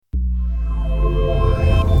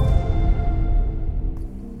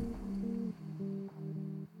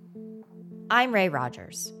I'm Ray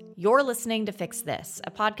Rogers. You're listening to Fix This,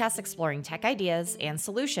 a podcast exploring tech ideas and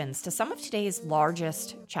solutions to some of today's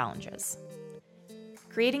largest challenges.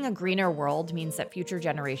 Creating a greener world means that future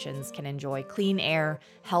generations can enjoy clean air,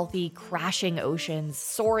 healthy, crashing oceans,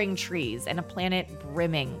 soaring trees, and a planet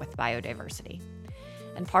brimming with biodiversity.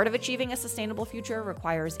 And part of achieving a sustainable future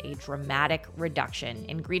requires a dramatic reduction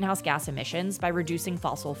in greenhouse gas emissions by reducing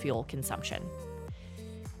fossil fuel consumption.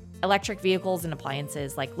 Electric vehicles and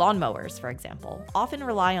appliances like lawnmowers, for example, often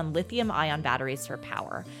rely on lithium-ion batteries for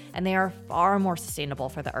power, and they are far more sustainable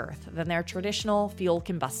for the Earth than their traditional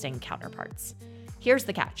fuel-combusting counterparts. Here's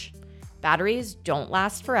the catch. Batteries don't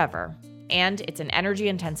last forever, and it's an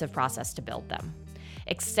energy-intensive process to build them.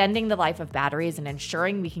 Extending the life of batteries and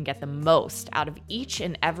ensuring we can get the most out of each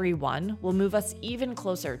and every one will move us even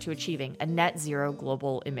closer to achieving a net zero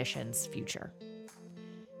global emissions future.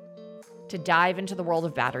 To dive into the world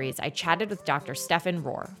of batteries, I chatted with Dr. Stefan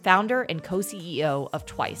Rohr, founder and co-CEO of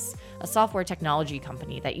Twice, a software technology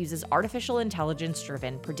company that uses artificial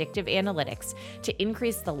intelligence-driven predictive analytics to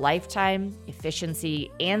increase the lifetime, efficiency,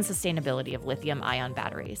 and sustainability of lithium-ion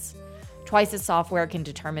batteries. Twice's software can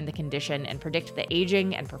determine the condition and predict the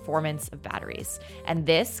aging and performance of batteries. And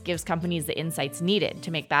this gives companies the insights needed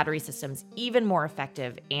to make battery systems even more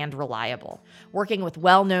effective and reliable. Working with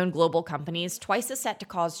well-known global companies, Twice is set to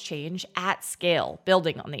cause change at scale,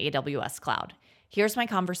 building on the AWS cloud. Here's my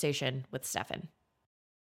conversation with Stefan.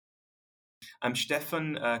 I'm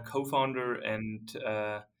Stefan, co-founder and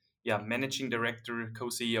managing director,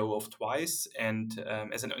 co-CEO of Twice. And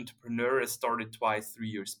as an entrepreneur, I started Twice 3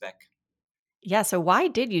 years back. Yeah, so why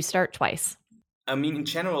did you start Twice? I mean, in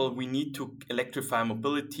general, we need to electrify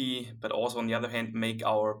mobility, but also on the other hand, make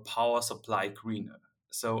our power supply greener.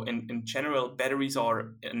 So in general, batteries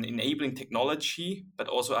are an enabling technology, but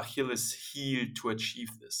also Achilles' heel to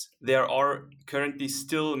achieve this. There are currently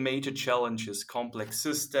still major challenges, complex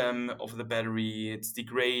system of the battery, it's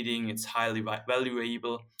degrading, it's highly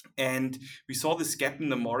valuable. And we saw this gap in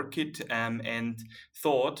the market and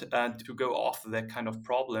thought to go after that kind of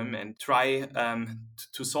problem and try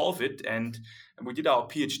to solve it. And we did our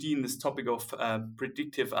PhD in this topic of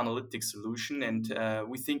predictive analytics solution, and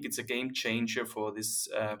we think it's a game changer for this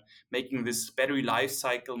making this battery life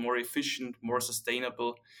cycle more efficient, more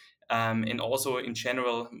sustainable, and also in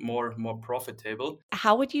general more profitable.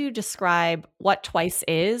 How would you describe what Twice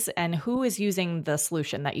is and who is using the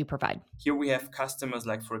solution that you provide? Here we have customers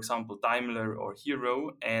like, for example, Daimler or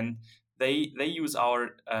Hero, and they use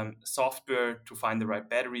our software to find the right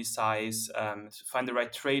battery size, find the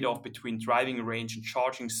right trade-off between driving range and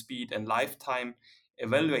charging speed and lifetime,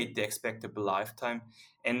 evaluate the expectable lifetime,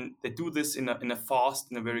 and they do this in a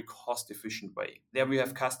fast and a very cost-efficient way. There we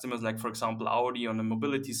have customers like, for example, Audi on the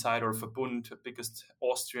mobility side, or Verbund, the biggest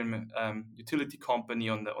Austrian utility company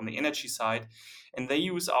on the energy side, and they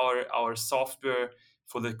use our software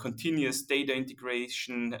for the continuous data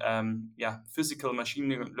integration, physical machine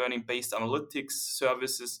learning based analytics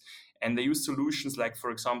services. And they use solutions like,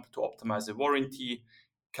 for example, to optimize the warranty,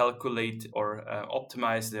 calculate or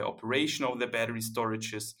optimize the operation of the battery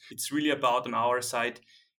storages. It's really about, on our side,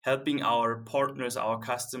 helping our partners, our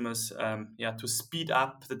customers, to speed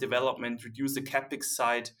up the development, reduce the CapEx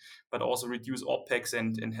side, but also reduce OpEx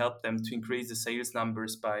and help them to increase the sales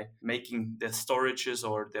numbers by making the storages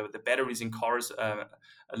or the batteries in cars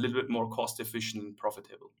a little bit more cost efficient and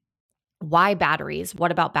profitable. Why batteries?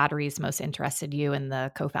 What about batteries most interested you and the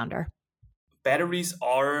co-founder? Batteries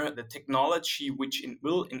are the technology which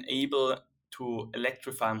will enable to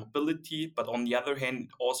electrify mobility, but on the other hand, it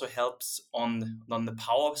also helps on the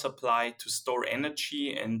power supply to store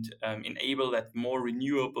energy and enable that more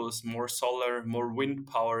renewables, more solar, more wind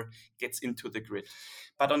power gets into the grid.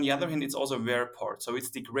 But on the other hand, it's also a wear part, so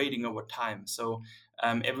it's degrading over time. So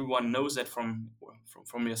everyone knows that from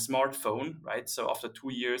your smartphone, right? So after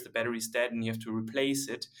 2 years, the battery is dead and you have to replace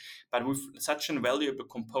it. But with such a valuable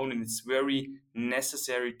component, it's very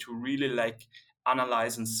necessary to really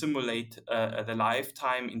analyze and simulate the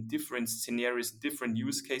lifetime in different scenarios, different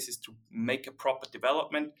use cases to make a proper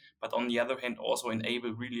development, but on the other hand, also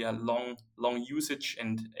enable really a long usage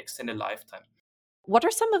and extended lifetime. What are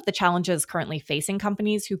some of the challenges currently facing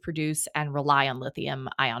companies who produce and rely on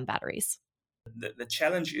lithium-ion batteries? The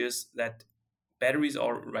challenge is that batteries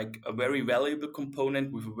are like a very valuable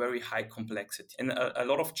component with a very high complexity. And a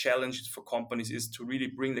lot of challenges for companies is to really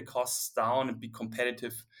bring the costs down and be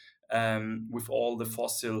competitive with all the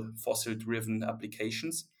fossil-driven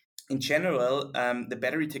applications. In general, the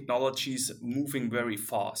battery technology is moving very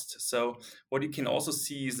fast. So what you can also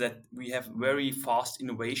see is that we have very fast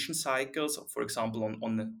innovation cycles, for example,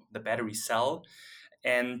 on the battery cell.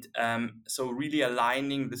 And so really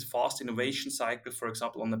aligning this fast innovation cycle, for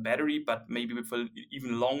example, on the battery, but maybe with an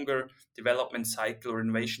even longer development cycle or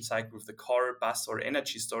innovation cycle with the car, bus, or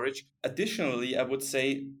energy storage. Additionally, I would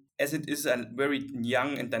say, as it is a very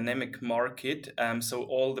young and dynamic market, so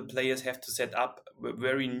all the players have to set up a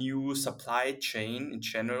very new supply chain in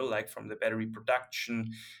general, like from the battery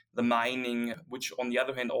production, the mining, which on the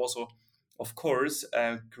other hand also, of course,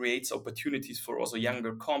 creates opportunities for also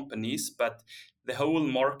younger companies, but the whole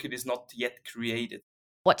market is not yet created.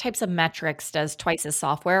 What types of metrics does Twice's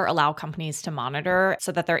software allow companies to monitor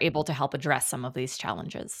so that they're able to help address some of these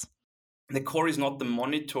challenges? The core is not the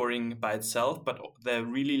monitoring by itself, but the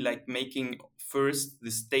really like making first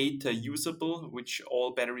this data usable, which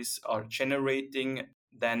all batteries are generating,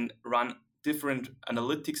 then run different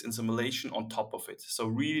analytics and simulation on top of it. So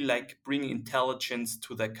really like bring intelligence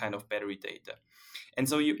to that kind of battery data. And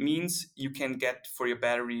so it means you can get for your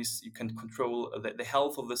batteries, you can control the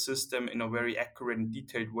health of the system in a very accurate and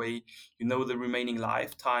detailed way. You know the remaining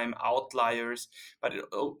lifetime, outliers, but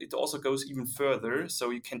it also goes even further. So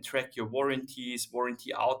you can track your warranties,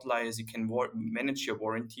 warranty outliers, you can manage your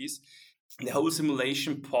warranties. The whole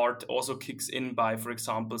simulation part also kicks in by, for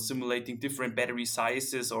example, simulating different battery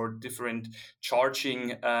sizes or different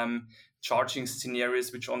charging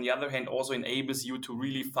scenarios, which on the other hand also enables you to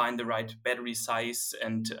really find the right battery size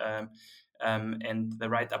and the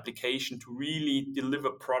right application to really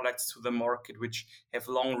deliver products to the market which have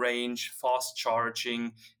long range, fast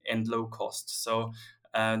charging, and low cost. So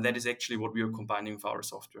that is actually what we are combining with our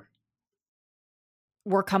software.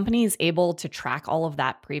 Were companies able to track all of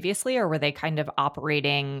that previously, or were they kind of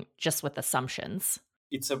operating just with assumptions?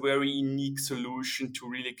 It's a very unique solution to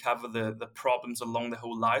really cover the problems along the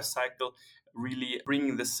whole life cycle, really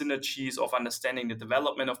bringing the synergies of understanding the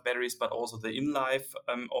development of batteries, but also the in-life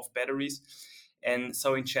of batteries. And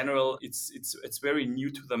so in general, it's very new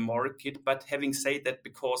to the market. But having said that,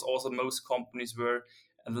 because also most companies were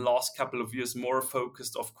in the last couple of years more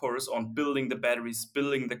focused, of course, on building the batteries,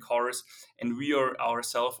 building the cars, and we are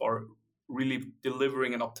ourselves are really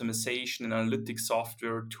delivering an optimization and analytics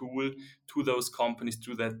software tool to those companies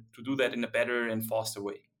to do that in a better and faster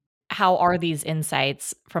way. How are these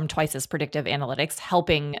insights from Twice's predictive analytics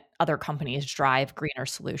helping other companies drive greener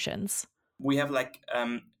solutions? We have like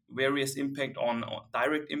various impact on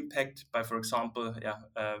direct impact by, for example,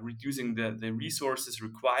 reducing the resources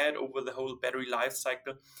required over the whole battery life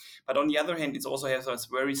cycle. But on the other hand, it also has a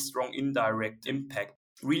very strong indirect impact,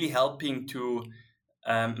 really helping to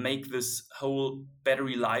make this whole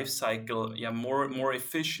battery life cycle more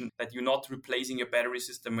efficient, that you're not replacing your battery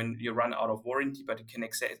system when you run out of warranty, but you can,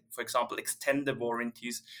 for example, extend the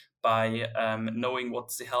warranties by knowing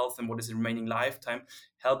what's the health and what is the remaining lifetime,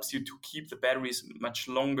 helps you to keep the batteries much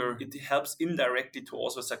longer. It helps indirectly to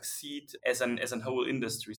also succeed as an whole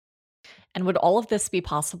industry. And would all of this be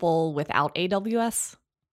possible without AWS?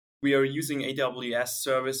 We are using AWS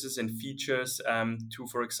services and features to,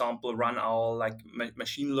 for example, run our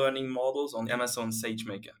machine learning models on Amazon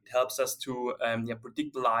SageMaker. It helps us to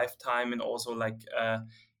predict lifetime and also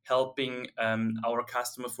helping our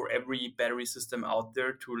customer for every battery system out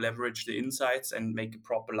there to leverage the insights and make a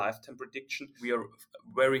proper lifetime prediction. We are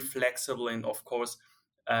very flexible and, of course,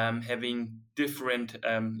 having different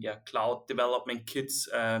cloud development kits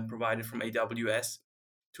provided from AWS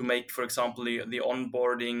to make, for example, the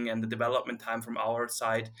onboarding and the development time from our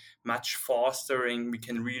side much faster, and we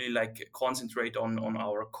can really concentrate on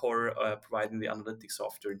our core, providing the analytics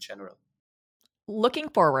software in general. Looking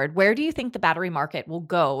forward, where do you think the battery market will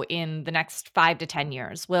go in the next 5 to 10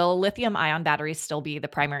 years? Will lithium-ion batteries still be the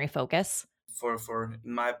primary focus? For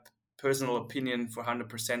my personal opinion, for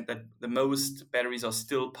 100%, that the most batteries are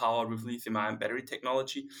still powered with lithium-ion battery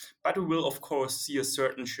technology. But we will, of course, see a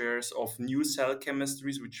certain shares of new cell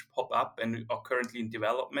chemistries which pop up and are currently in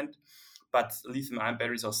development. But lithium-ion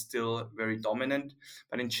batteries are still very dominant.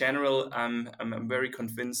 But in general, I'm very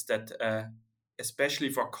convinced that, especially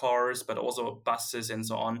for cars, but also buses and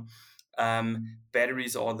so on,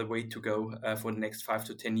 batteries are the way to go for the next 5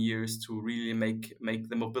 to 10 years to really make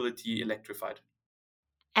the mobility electrified.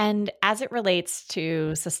 And as it relates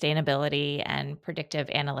to sustainability and predictive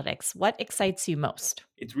analytics, what excites you most?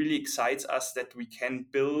 It really excites us that we can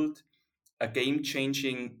build a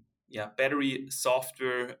game-changing battery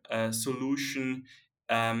software solution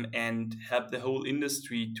and help the whole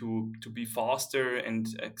industry to be faster and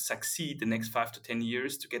succeed the next 5 to 10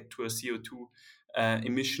 years to get to a CO2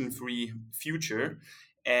 emission-free future.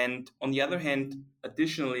 And on the other hand,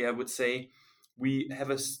 additionally, I would say we have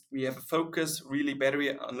a focus, really, battery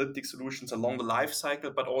analytic solutions along the life cycle,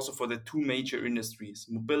 but also for the two major industries,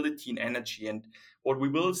 mobility and energy. And what we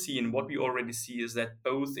will see and what we already see is that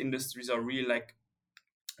both industries are really like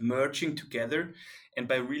merging together. And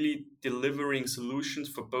by really delivering solutions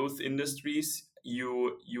for both industries,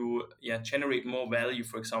 you generate more value,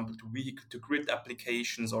 for example, to vehicle to grid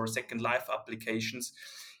applications or second life applications.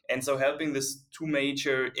 And so helping these two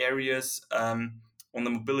major areas on the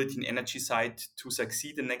mobility and energy side to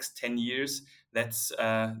succeed the next 10 years, that's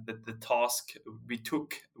the task we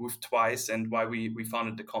took with Twice and why we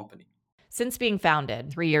founded the company. Since being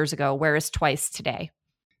founded 3 years ago, where is Twice today?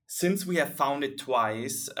 Since we have founded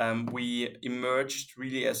Twice, we emerged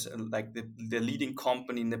really as like the leading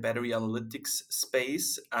company in the battery analytics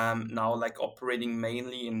space. Now, like operating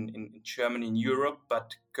mainly in Germany and Europe,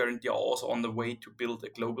 but currently are also on the way to build a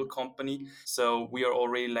global company. So we are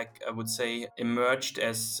already, like I would say, emerged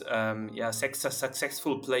as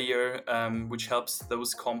successful player, which helps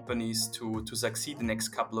those companies to succeed the next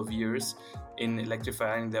couple of years in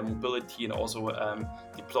electrifying their mobility and also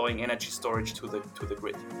deploying energy storage to the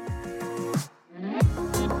grid.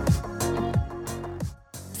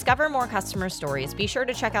 Discover more customer stories. Be sure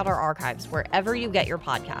to check out our archives wherever you get your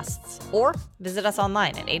podcasts, or visit us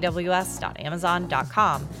online at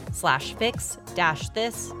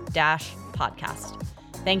aws.amazon.com/fix-this-podcast.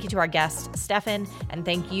 Thank you to our guest, Stefan, and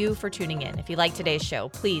thank you for tuning in. If you like today's show,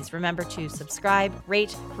 please remember to subscribe,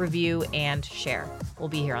 rate, review, and share. We'll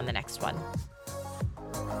be here on the next one.